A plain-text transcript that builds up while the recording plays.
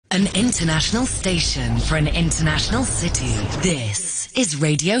An international station for an international city. This is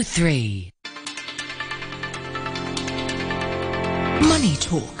Radio 3. Money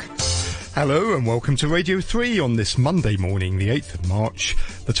Talk. Hello and welcome to Radio 3 on this Monday morning, the 8th of March.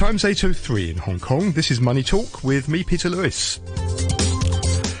 The time's 8:03 in Hong Kong. This is Money Talk with me, Peter Lewis.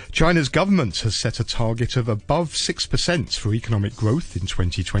 China's government has set a target of above 6% for economic growth in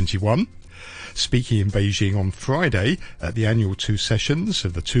 2021. Speaking in Beijing on Friday at the annual two sessions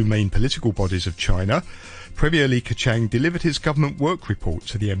of the two main political bodies of China, Premier Li Keqiang delivered his government work report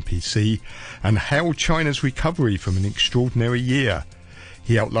to the NPC and hailed China's recovery from an extraordinary year.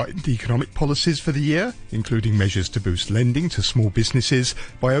 He outlined the economic policies for the year, including measures to boost lending to small businesses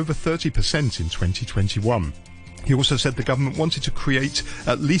by over 30% in 2021. He also said the government wanted to create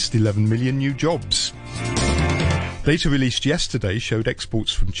at least 11 million new jobs. Data released yesterday showed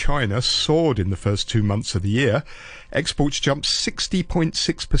exports from China soared in the first 2 months of the year. Exports jumped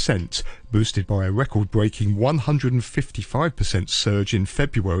 60.6%, boosted by a record-breaking 155% surge in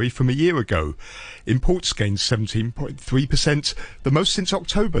February from a year ago. Imports gained 17.3%, the most since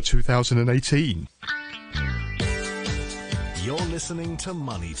October 2018. You're listening to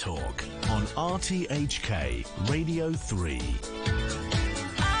Money Talk on RTHK Radio 3.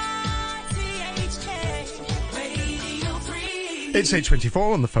 It's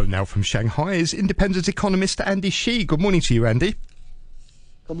 8:24 on the phone now from Shanghai is independent economist Andy Shi. Good morning to you, Andy.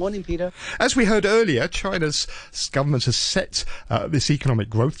 Good morning, Peter. As we heard earlier, China's government has set this economic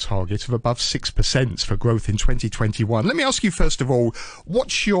growth target of above 6% for growth in 2021. Let me ask you first of all,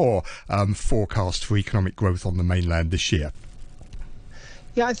 what's your forecast for economic growth on the mainland this year?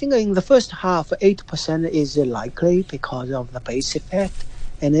 Yeah, I think in the first half, 8% is likely because of the base effect,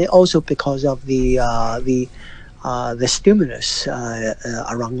 and then also because of the stimulus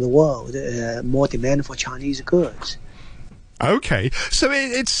around the world, more demand for Chinese goods. Okay, so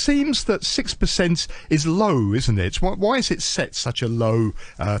it seems that 6% is low, isn't it? Why is it set such a low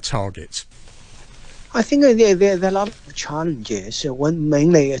target? I think there are a lot of challenges. One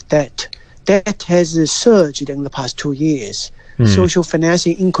mainly is debt. Debt has surged in the past 2 years. Social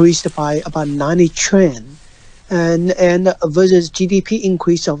financing increased by about 90 trillion. And versus GDP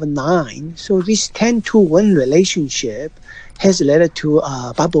increase of 9. So this 10-to-1 relationship has led to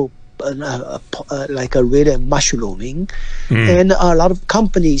a bubble, like a really mushrooming. And a lot of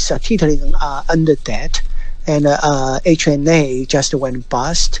companies are teetering under debt. And HNA just went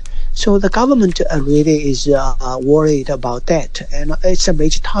bust. So the government really is worried about that. And it's a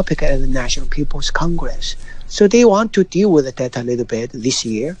major topic at the National People's Congress. So they want to deal with that a little bit this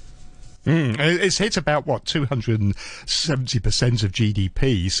year. It's hit about, 270% of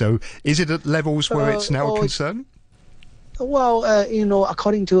GDP. So is it at levels where it's now a concern? Well,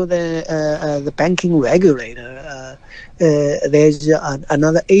 according to the banking regulator, there's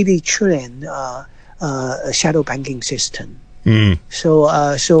another 80 trillion shadow banking system. So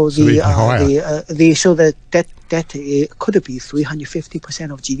the debt could be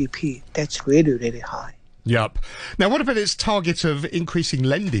 350% of GDP. That's really, really high. Yep. Now, what about its target of increasing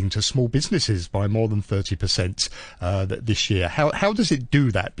lending to small businesses by more than 30% this year? How does it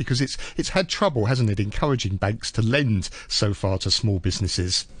do that? Because it's had trouble, hasn't it, encouraging banks to lend so far to small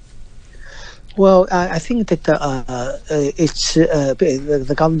businesses? Well, I think that the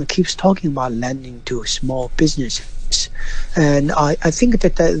government keeps talking about lending to small businesses. And I think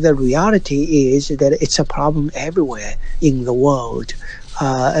that the reality is that it's a problem everywhere in the world.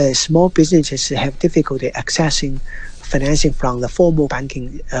 Small businesses have difficulty accessing financing from the formal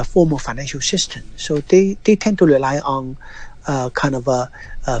financial system. So they tend to rely on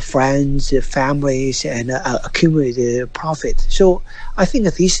friends, families, and accumulated profit. So I think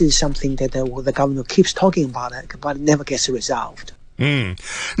that this is something that the government keeps talking about, but it never gets resolved.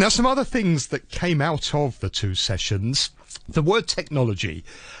 Now, some other things that came out of the two sessions. The word technology,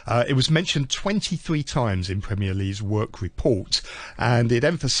 it was mentioned 23 times in Premier Li's work report, and it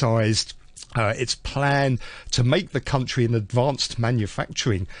emphasised its plan to make the country an advanced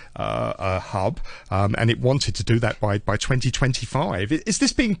manufacturing hub, and it wanted to do that by 2025. Is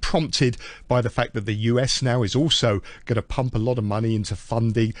this being prompted by the fact that the US now is also going to pump a lot of money into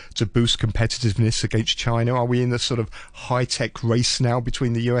funding to boost competitiveness against China? Are we in a sort of high-tech race now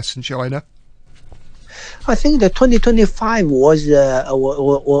between the US and China? I think that 2025 was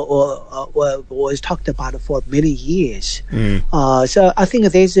talked about for many years. So I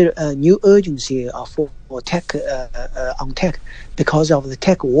think there's a new urgency for tech on tech because of the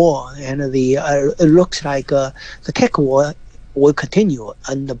tech war, and it looks like the tech war will continue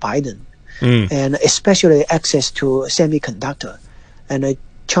under Biden, and especially access to semiconductor. And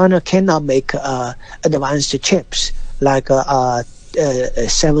China cannot make advanced chips like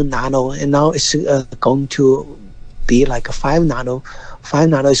 7 nano, and now it's going to be like a 5 nano. 5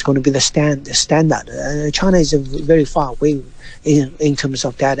 nano is going to be the standard. China is very far away in terms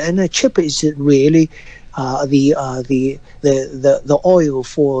of that, and the chip is really the oil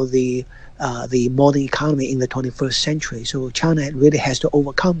for the modern economy in the 21st century. So China really has to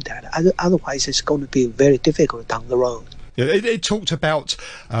overcome that. Otherwise, it's going to be very difficult down the road. It talked about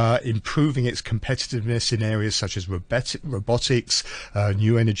improving its competitiveness in areas such as robotics,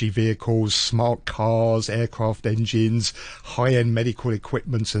 new energy vehicles, smart cars, aircraft engines, high-end medical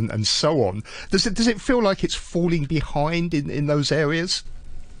equipment, and so on. Does it feel like it's falling behind in those areas?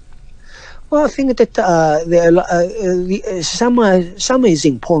 Well, I think that some is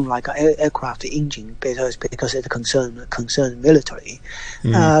important, like aircraft engine, because it concern military.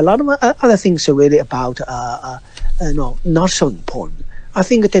 A lot of other things are really about not so important. I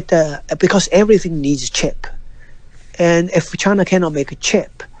think that because everything needs chip, and if China cannot make a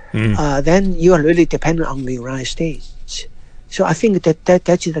chip, then you are really dependent on the United States. So I think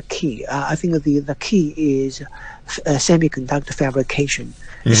that's the key. I think the key is semiconductor fabrication,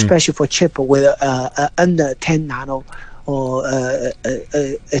 especially for chip with under 10 nano or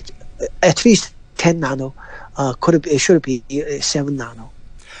at least 10 nano. Should be 7 nano.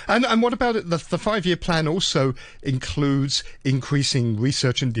 And what about it? The 5-year plan also includes increasing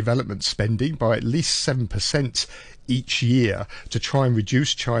research and development spending by at least 7% each year to try and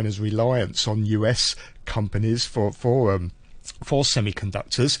reduce China's reliance on US companies for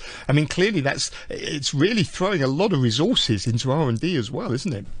semiconductors. I mean, clearly it's really throwing a lot of resources into R&D as well,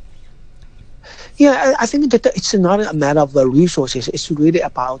 isn't it? Yeah, I think that it's not a matter of the resources. It's really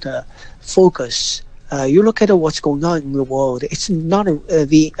about focus. You look at what's going on in the world. It's not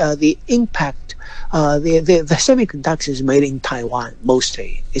the impact. The semiconductors is made in Taiwan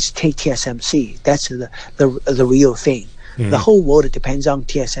mostly. It's TSMC. That's the real thing. The whole world depends on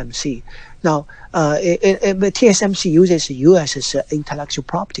TSMC. Now, TSMC uses U.S. as intellectual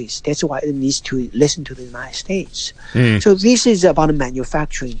properties. That's why it needs to listen to the United States. So this is about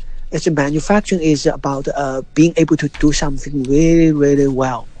manufacturing. Manufacturing is about being able to do something really, really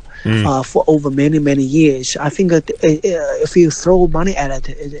well for over many, many years. I think that if you throw money at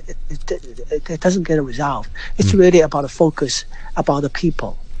it, it doesn't get a result. It's really about a focus, about the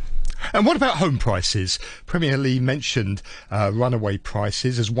people. And what about home prices? Premier Li mentioned runaway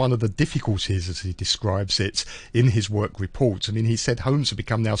prices as one of the difficulties, as he describes it, in his work report. I mean, he said homes have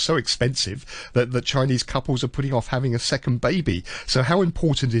become now so expensive that Chinese couples are putting off having a second baby. So how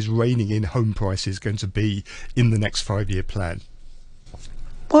important is reining in home prices going to be in the next 5-year plan?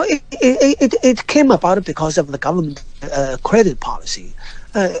 Well, it came about because of the government credit policy.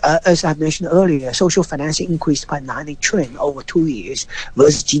 As I mentioned earlier, social financing increased by 90 trillion over 2 years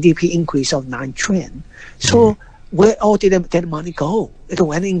versus GDP increase of 9 trillion. So where all did that money go? It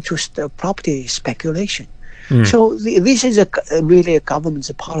went into property speculation. So this is really a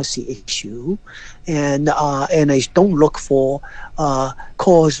government's policy issue, and I don't look for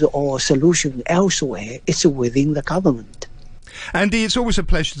cause or solution elsewhere. It's within the government. Andy, it's always a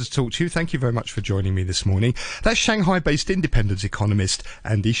pleasure to talk to you. Thank you very much for joining me this morning. That's Shanghai-based independent economist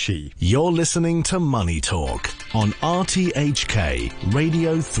Andy Shi. You're listening to Money Talk on RTHK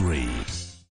Radio 3.